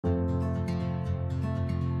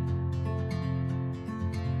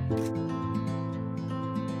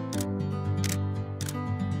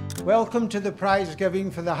Welcome to the prize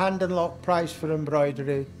giving for the Hand and Lock Prize for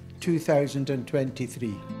Embroidery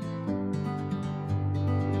 2023.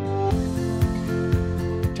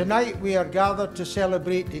 Tonight we are gathered to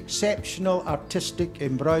celebrate exceptional artistic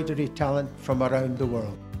embroidery talent from around the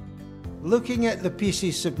world. Looking at the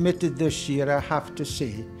pieces submitted this year, I have to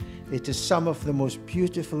say, it is some of the most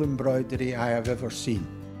beautiful embroidery I have ever seen.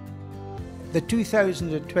 The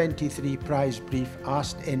 2023 prize brief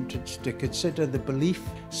asked entrants to consider the belief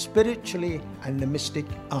spiritually and the mystic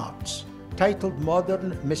arts, titled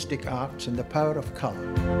Modern Mystic Arts and the Power of Colour.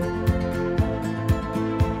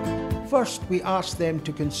 First, we asked them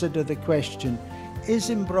to consider the question, is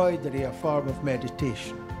embroidery a form of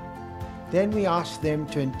meditation? Then we asked them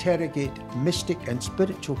to interrogate mystic and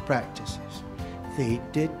spiritual practices. They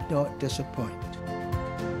did not disappoint.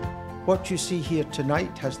 What you see here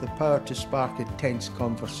tonight has the power to spark intense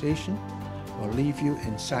conversation or leave you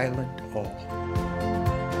in silent awe.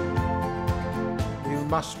 We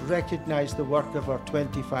must recognise the work of our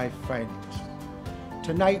 25 finalists.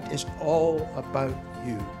 Tonight is all about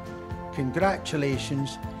you.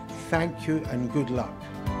 Congratulations, thank you and good luck.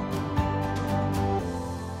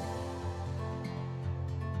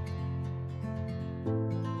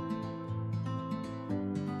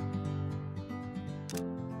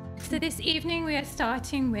 So this evening we are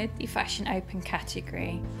starting with the Fashion Open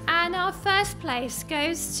category. And our first place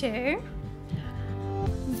goes to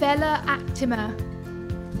Vela Actima.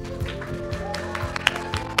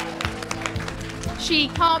 She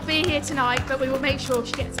can't be here tonight, but we will make sure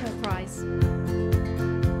she gets her prize.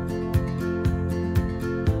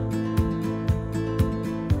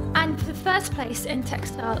 And the first place in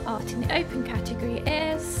textile art in the open category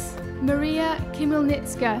is Maria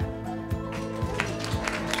Kimilnitska.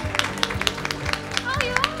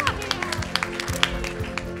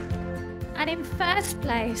 And in first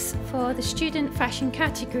place for the student fashion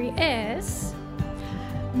category is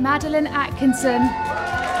Madeline Atkinson.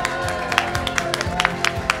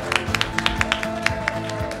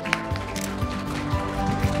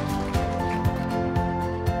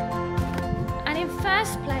 And in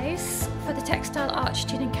first place for the textile art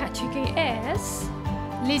student category is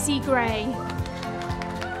Lizzie Gray.